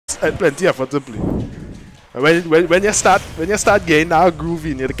plenty effort to play. When you start getting that groove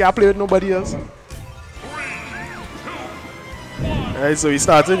in, you can't play with nobody else. Alright, so we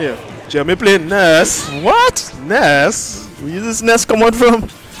starting here. JMA playing Ness. What? Ness? Where is this Ness come out from?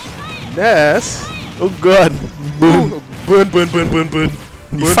 Ness? Oh God. Boom. Burn.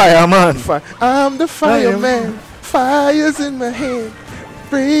 The fireman. I'm the fireman. Fire's in my hand.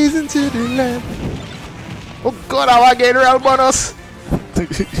 Praising to the land. Oh God, I want to get real bonus.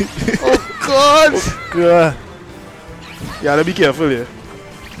 Oh God. Oh God. You gotta be careful here.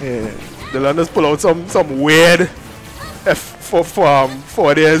 Yeah. The Londoners pull out some weird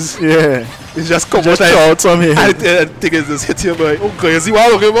for days. Yeah. It's just come Just out some here. I think it's just hit you, boy. Oh God, you see what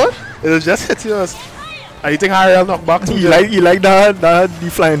I'm looking for? It'll just hit you. I think Harry knock back too. You like that the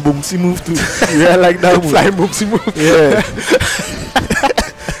flying boomsy move too. Yeah, I like that move. Flying boomsy move. Yeah.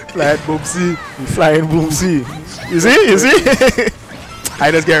 Flying boomsy. The flying boomsy. You see?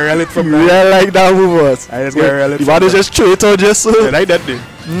 I just get relit from that. Yeah, I like that move was. I just get relit. You want to just throw it out just so. I like that thing.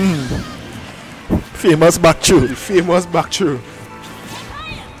 Famous back through. The famous back through.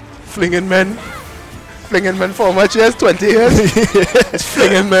 Flinging men for how much years? 20 years?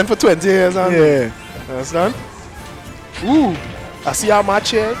 Flinging men for 20 years. Yeah. Understand? Ooh. I see our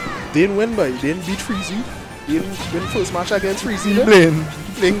match here. They didn't win, but they didn't beat Freezy. They didn't win first match against Freezy. Playing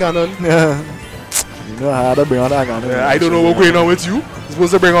Ganon. Yeah. You know how to bring out that Ganon. Yeah, I don't know what's going on with you. You're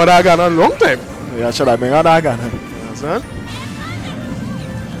supposed to bring out that Ganon a long time. Yeah, should I bring out that Ganon? Understand?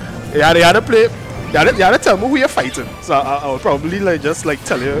 Yeah, they had to play. They had to tell me who you're fighting. So I would probably just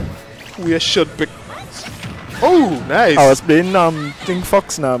tell you who you should pick. Oh, nice. I was playing Think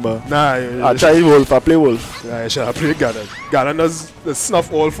Fox now, but nah, I try Wolf. I play Wolf. Yeah, I should have played Ganon. Ganon does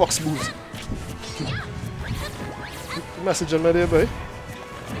snuff all Fox moves. Message on my there, boy.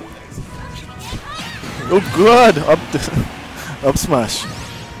 Oh God! Up smash.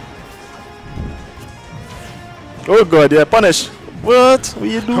 Oh God! Yeah, punish. What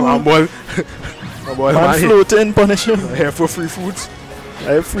you do? Come on, boy. My boy, man floating, punish him. I'm here for free food.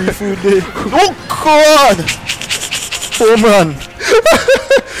 I have free food there. Oh God! Oh man!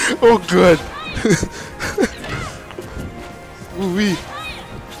 Oh God! Ooh wee!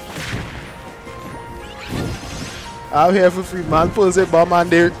 I'm here for free. Man pulls it, but man,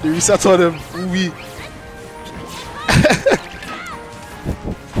 they reset on them. Ooh wee!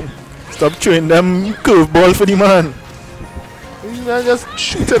 Stop throwing them curveball for the man. These man just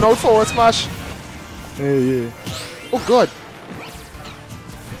shooting out forward smash. Yeah. Oh God!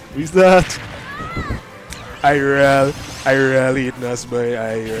 Who's that? I really hate Ness, boy.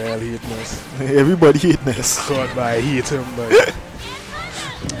 I really hate Ness. Everybody hate Ness. God, but I hate him, boy.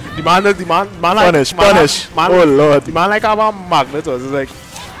 the man punish. Oh Lord. The man like I'm a magnet.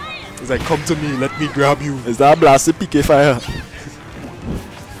 It's like, come to me, let me grab you. Is that blasted PK fire?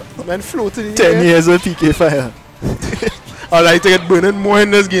 The man floating in 10 years of PK fire. All I think it's burning more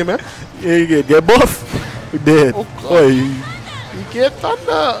in this game, eh? Yeah, you get buff. You're dead. Oh God. You get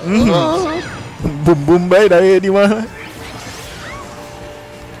thunder. Boom boom by the head, man.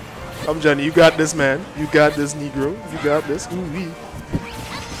 Come Johnny, you got this, man. You got this, Negro. You got this. Ooh wee.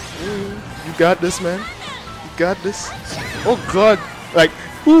 You got this, man. You got this. Oh God! Like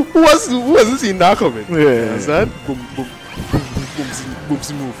who wasn't seeing that coming? Yeah. You understand? Boom boom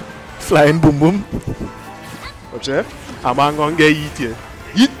boom move. Flying boom boom. Watch it. I'm gonna get yeet here.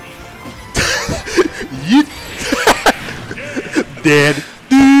 Yeet. Yeet. Dead.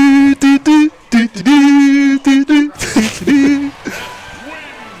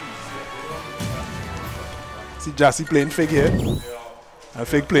 See Jassy playing fig here. And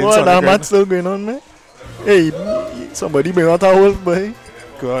fig playing Sonic. That match still going on, man. Hey, somebody bring out a wolf, boy.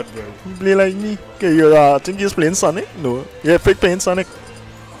 God, bro. You play like me. Okay, you think he's playing Sonic? No. Yeah, fig playing Sonic.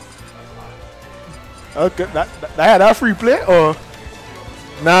 Okay, that had a free play or?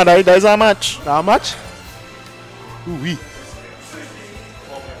 Nah, that's a match. That match? Ooh wee.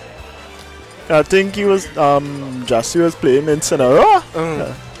 I think he was Jassy was playing in Sonora.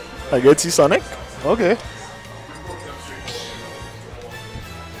 I get you Sonic. Okay.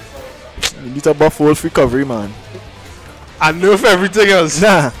 You need a buff wolf recovery, man. I nerf everything else.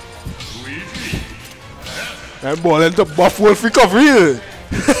 Nah. I'm balling to buff wolf recovery.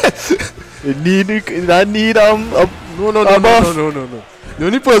 You need No. The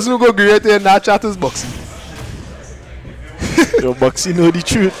only person who go great in that chat is Boxy. Yo, Boxy know the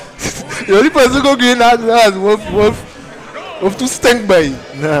truth. The only person who go great in that is Wolf to stink by.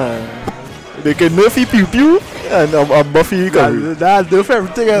 Nah. They can nerf pew pew and buffy recovery. Nah, nerf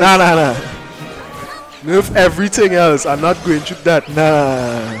everything else. Nah. Nerf everything else. I'm not going through that.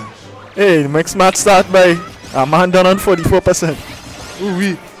 Nah. Hey, next match start by a man done on 44%. Ooh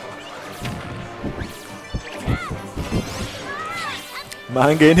wee.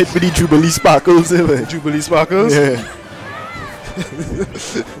 Man getting hit with the Jubilee Sparkles. Jubilee Sparkles? Yeah.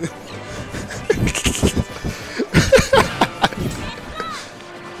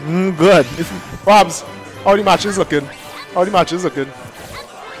 Good. Bobs, how the matches looking? How the matches looking?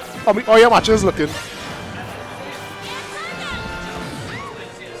 How your matches looking?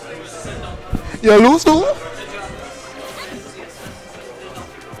 You lose too?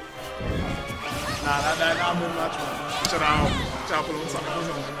 Nah, that good match, man.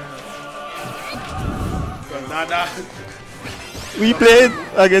 We played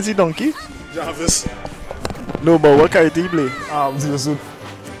against the donkey. Jarvis. No, but what character you play? Zero.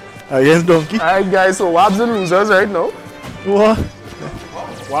 Against donkey. Alright guys, so Wabs and losers right now. What?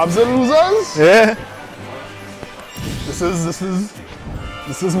 Wabs and losers? Yeah.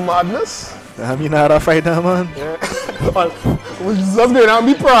 This is madness. I mean, how to fight that, man. Yeah. We're just going to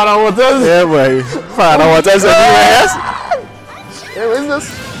be proud of what else. Yeah, boy. Proud of what else anyway, yes? Hey, what is this?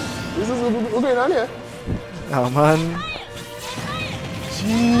 What's going on here? Oh, man.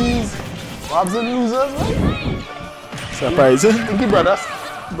 Jeez. Wabs and losers, man. Surprising. Think your brother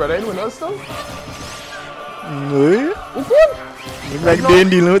ain't with us, though? No. Who could? Like they ain't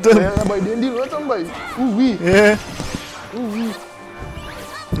dealing with them. Yeah, boy, they ain't dealing with them, boy. Ooh, wee. Yeah. Ooh, wee.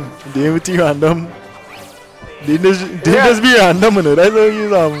 They with you random. They just be random, you know. That's how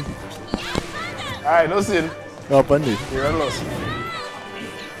you Alright, no sin. Up on it. You're lost.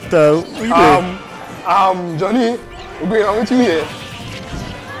 So, we did. Johnny, we're going on with you here.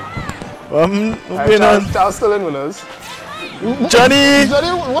 What's going on? Charles still in with us. Johnny!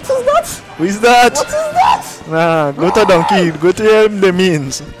 Johnny, what is that? Who is that? What is that? Nah, go to donkey. Go to him, the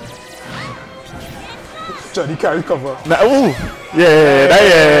means. Johnny carry cover. Nah, oh!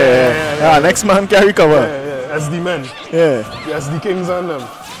 Yeah. Next man carry cover. Yeah. SD men. Yeah. The SD kings on them.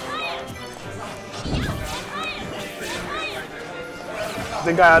 I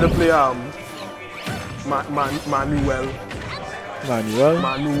think I had to play Manuel.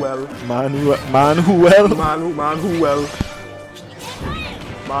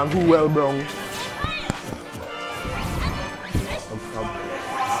 Brown.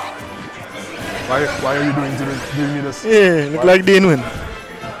 Why are you doing me this? Yeah, look like Dane win.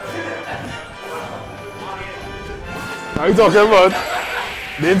 What are you talking about?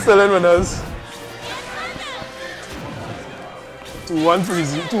 Dane still in with us. 2-1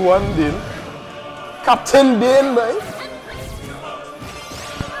 freeze. 2-1 Dane. Captain Dane, boy.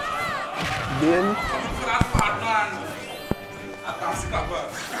 Dane.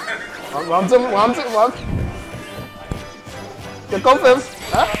 What? You come first?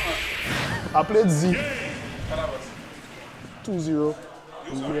 Huh? I played Z. 2-0.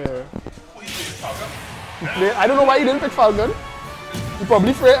 Yeah. I don't know why he didn't pick Falcon. He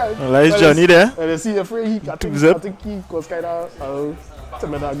probably afraid. Well, is Johnny there? And I see afraid I think he was kind of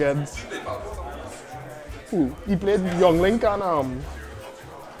timid against. Who? He played Young Link and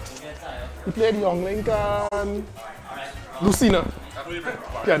Lucina.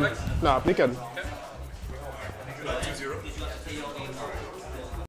 Ken. Nah, play Ken.